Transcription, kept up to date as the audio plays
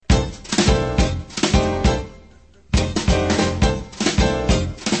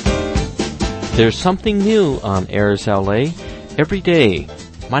There's something new on Airs LA every day.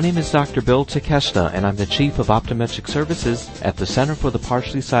 My name is Dr. Bill Takeshita, and I'm the Chief of Optometric Services at the Center for the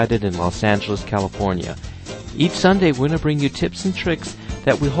Partially Sighted in Los Angeles, California. Each Sunday, we're going to bring you tips and tricks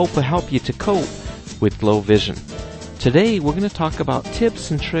that we hope will help you to cope with low vision. Today, we're going to talk about tips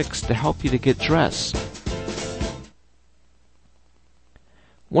and tricks to help you to get dressed.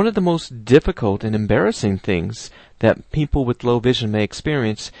 One of the most difficult and embarrassing things that people with low vision may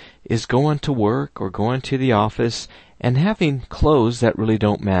experience is going to work or going to the office and having clothes that really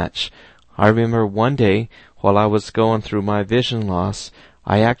don't match. I remember one day while I was going through my vision loss,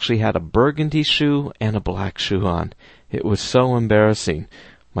 I actually had a burgundy shoe and a black shoe on. It was so embarrassing.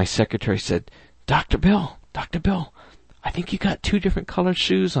 My secretary said, Dr. Bill, I think you got two different colored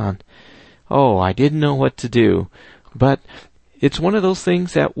shoes on. Oh, I didn't know what to do. But it's one of those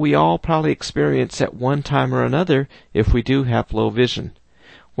things that we all probably experience at one time or another if we do have low vision.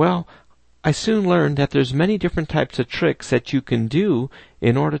 Well, I soon learned that there's many different types of tricks that you can do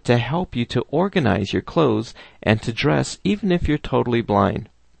in order to help you to organize your clothes and to dress even if you're totally blind.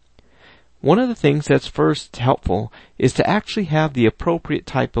 One of the things that's first helpful is to actually have the appropriate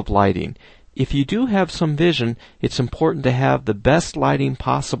type of lighting. If you do have some vision, it's important to have the best lighting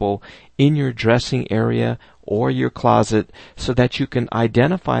possible in your dressing area or your closet so that you can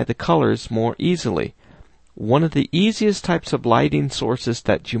identify the colors more easily. One of the easiest types of lighting sources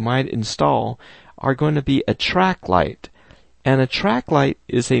that you might install are going to be a track light. And a track light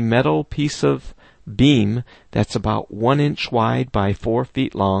is a metal piece of beam that's about 1 inch wide by 4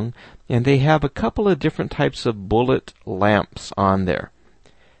 feet long, and they have a couple of different types of bullet lamps on there.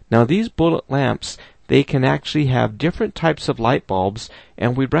 Now these bullet lamps, they can actually have different types of light bulbs,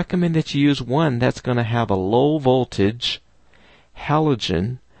 and we recommend that you use one that's going to have a low voltage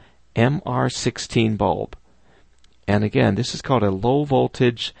halogen MR16 bulb. And again, this is called a low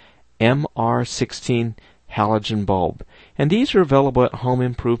voltage MR16 halogen bulb. And these are available at home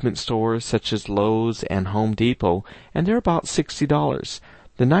improvement stores such as Lowe's and Home Depot, and they're about $60.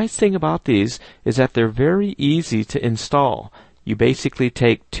 The nice thing about these is that they're very easy to install. You basically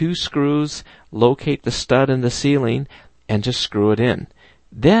take 2 screws, locate the stud in the ceiling, and just screw it in.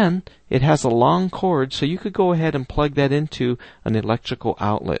 Then it has a long cord, so you could go ahead and plug that into an electrical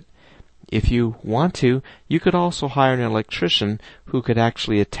outlet. If you want to, you could also hire an electrician who could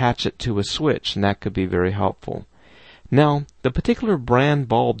actually attach it to a switch, and that could be very helpful. Now, the particular brand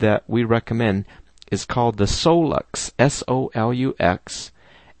bulb that we recommend is called the Solux, S-O-L-U-X,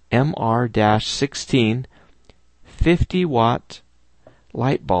 MR-16 50-watt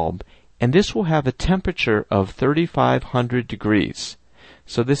light bulb, and this will have a temperature of 3,500 degrees.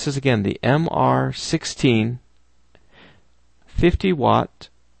 So this is again the MR16 50-watt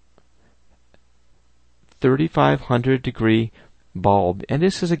 3,500 degree bulb, and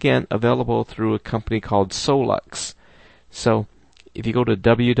this is again available through a company called Solux. So if you go to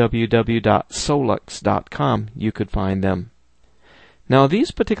www.solux.com, you could find them. Now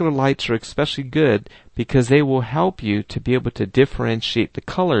these particular lights are especially good because they will help you to be able to differentiate the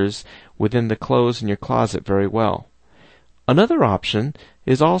colors within the clothes in your closet very well. Another option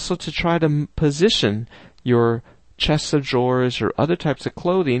is also to try to position your chests of drawers or other types of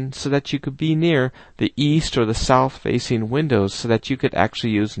clothing so that you could be near the east or the south facing windows so that you could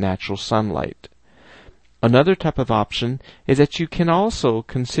actually use natural sunlight. Another type of option is that you can also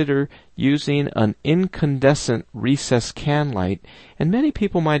consider using an incandescent recessed can light, and many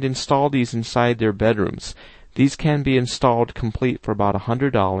people might install these inside their bedrooms. These can be installed complete for about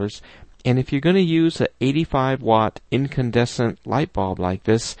 $100, and if you're going to use an 85-watt incandescent light bulb like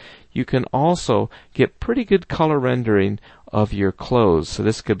this, you can also get pretty good color rendering of your clothes, so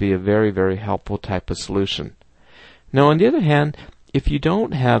this could be a very, very helpful type of solution. Now, on the other hand, if you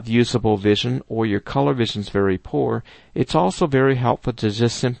don't have usable vision or your color vision is very poor, it's also very helpful to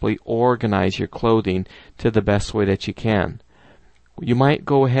just simply organize your clothing to the best way that you can. You might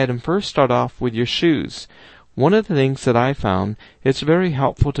go ahead and first start off with your shoes. One of the things that I found, it's very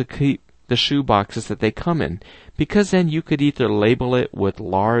helpful to keep the shoe boxes that they come in, because then you could either label it with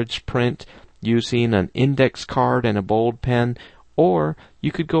large print using an index card and a bold pen, or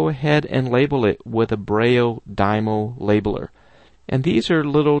you could go ahead and label it with a Braille Dymo labeler. And these are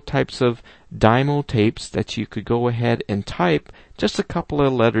little types of Dymo tapes that you could go ahead and type just a couple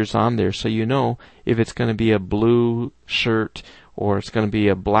of letters on there so you know if it's going to be a blue shirt or it's going to be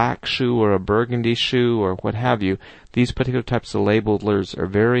a black shoe or a burgundy shoe or what have you. These particular types of labelers are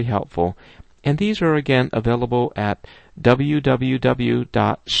very helpful. And these are again available at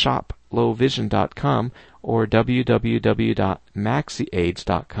www.shoplowvision.com or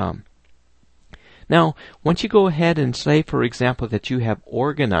www.maxiaids.com. Now, once you go ahead and say, for example, that you have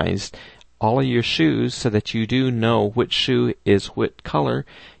organized all of your shoes so that you do know which shoe is what color,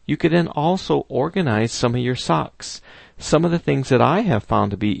 you could then also organize some of your socks. Some of the things that I have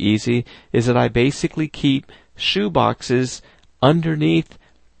found to be easy is that I basically keep shoe boxes underneath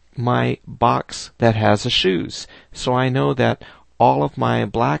my box that has the shoes. So I know that all of my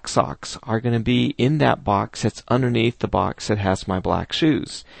black socks are going to be in that box that's underneath the box that has my black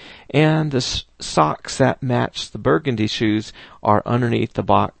shoes. And the socks that match the burgundy shoes are underneath the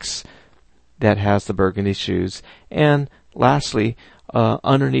box that has the burgundy shoes. And lastly,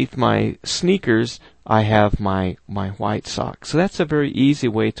 underneath my sneakers, I have my white socks. So that's a very easy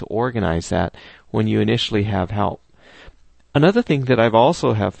way to organize that when you initially have help. Another thing that I've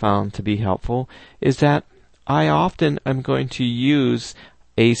also have found to be helpful is that I often am going to use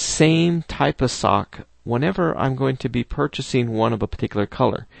a same type of sock whenever I'm going to be purchasing one of a particular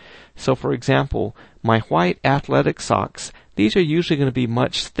color. So for example, my white athletic socks, these are usually going to be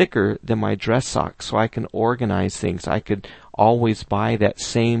much thicker than my dress socks, so I can organize things. I could always buy that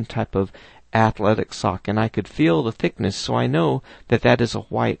same type of athletic sock, and I could feel the thickness, so I know that that is a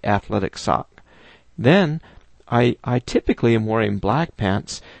white athletic sock. Then I typically am wearing black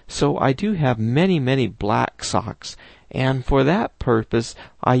pants, so I do have many black socks. And for that purpose,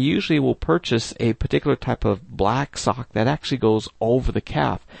 I usually will purchase a particular type of black sock that actually goes over the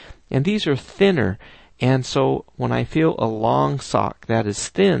calf. And these are thinner, and so when I feel a long sock that is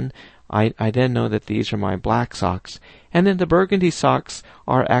thin, I then know that these are my black socks. And then the burgundy socks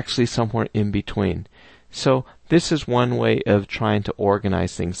are actually somewhere in between. So this is one way of trying to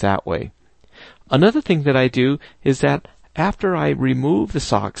organize things that way. Another thing that I do is that after I remove the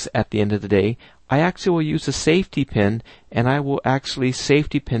socks at the end of the day, I actually will use a safety pin, and I will actually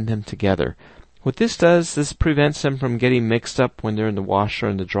safety pin them together. What this does, this prevents them from getting mixed up when they're in the washer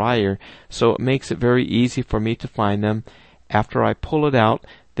and the dryer, so it makes it very easy for me to find them. After I pull it out,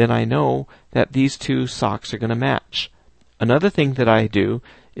 then I know that these two socks are going to match. Another thing that I do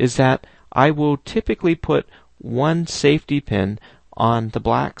is that I will typically put one safety pin on the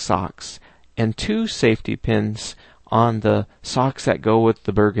black socks and two safety pins on the socks that go with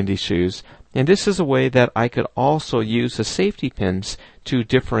the burgundy shoes. And this is a way that I could also use the safety pins to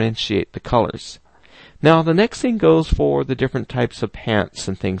differentiate the colors. Now the next thing goes for the different types of pants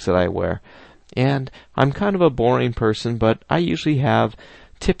and things that I wear. And I'm kind of a boring person, but I usually have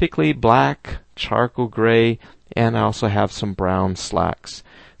typically black, charcoal gray, and I also have some brown slacks.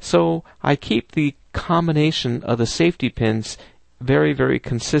 So I keep the combination of the safety pins very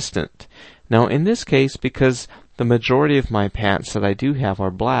consistent. Now in this case, because the majority of my pants that I do have are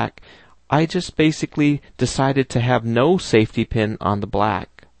black, I just basically decided to have no safety pin on the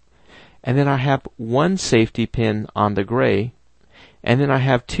black. And then I have one safety pin on the gray. And then I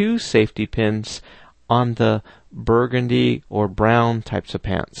have two safety pins on the burgundy or brown types of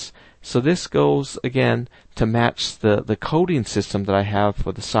pants. So this goes, again, to match the coating system that I have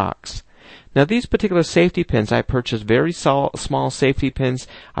for the socks. Now these particular safety pins, I purchased very small safety pins.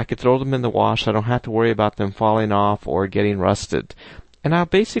 I could throw them in the wash. I don't have to worry about them falling off or getting rusted. And I'll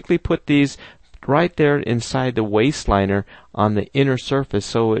basically put these right there inside the waist liner on the inner surface,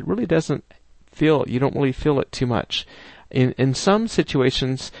 so it really doesn't feel, you don't really feel it too much. In some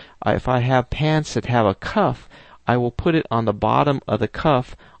situations, if I have pants that have a cuff, I will put it on the bottom of the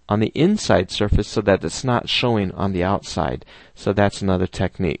cuff on the inside surface so that it's not showing on the outside. So that's another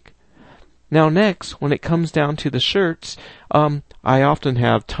technique. Now next, when it comes down to the shirts, I often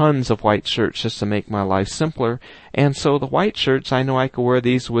have tons of white shirts just to make my life simpler. And so the white shirts, I know I can wear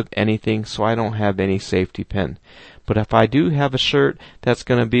these with anything, so I don't have any safety pin. But if I do have a shirt that's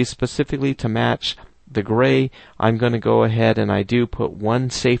going to be specifically to match the gray, I'm going to go ahead and I do put one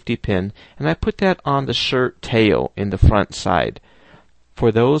safety pin, and I put that on the shirt tail in the front side.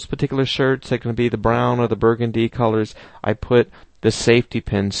 For those particular shirts that are going to be the brown or the burgundy colors, I put the safety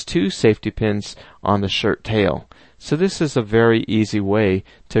pins, two safety pins on the shirt tail. So this is a very easy way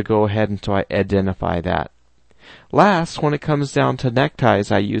to go ahead and to identify that. Last, when it comes down to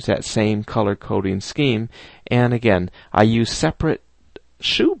neckties, I use that same color coding scheme. And again, I use separate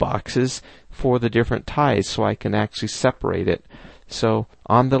shoe boxes for the different ties so I can actually separate it. So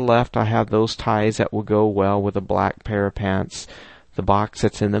on the left, I have those ties that will go well with a black pair of pants. The box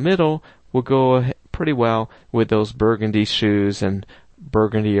that's in the middle will go pretty well with those burgundy shoes and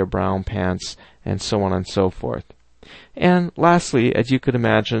burgundy or brown pants, and so on and so forth. And lastly, as you could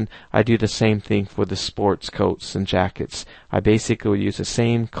imagine, I do the same thing for the sports coats and jackets. I basically use the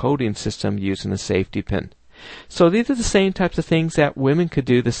same coding system using a safety pin. So these are the same types of things that women could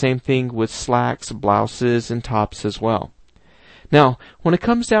do, the same thing with slacks, blouses, and tops as well. Now, when it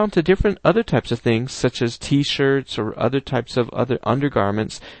comes down to different other types of things, such as t-shirts or other types of other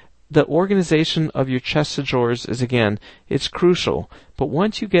undergarments, the organization of your chest of drawers is, again, it's crucial. But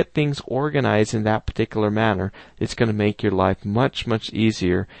once you get things organized in that particular manner, it's going to make your life much, much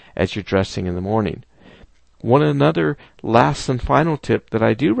easier as you're dressing in the morning. Another last and final tip that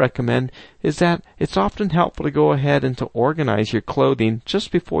I do recommend is that it's often helpful to go ahead and to organize your clothing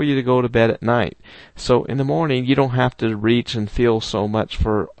just before you go to bed at night. So in the morning, you don't have to reach and feel so much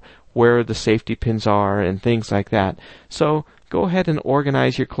for where the safety pins are and things like that. So go ahead and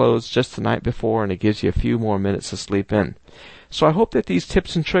organize your clothes just the night before, and it gives you a few more minutes to sleep in. So I hope that these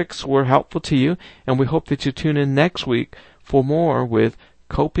tips and tricks were helpful to you, and we hope that you tune in next week for more with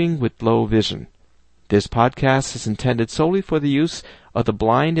Coping with Low Vision. This podcast is intended solely for the use of the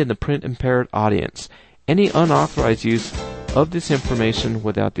blind and the print-impaired audience. Any unauthorized use of this information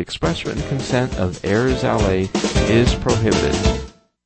without the express written consent of Airs LA is prohibited.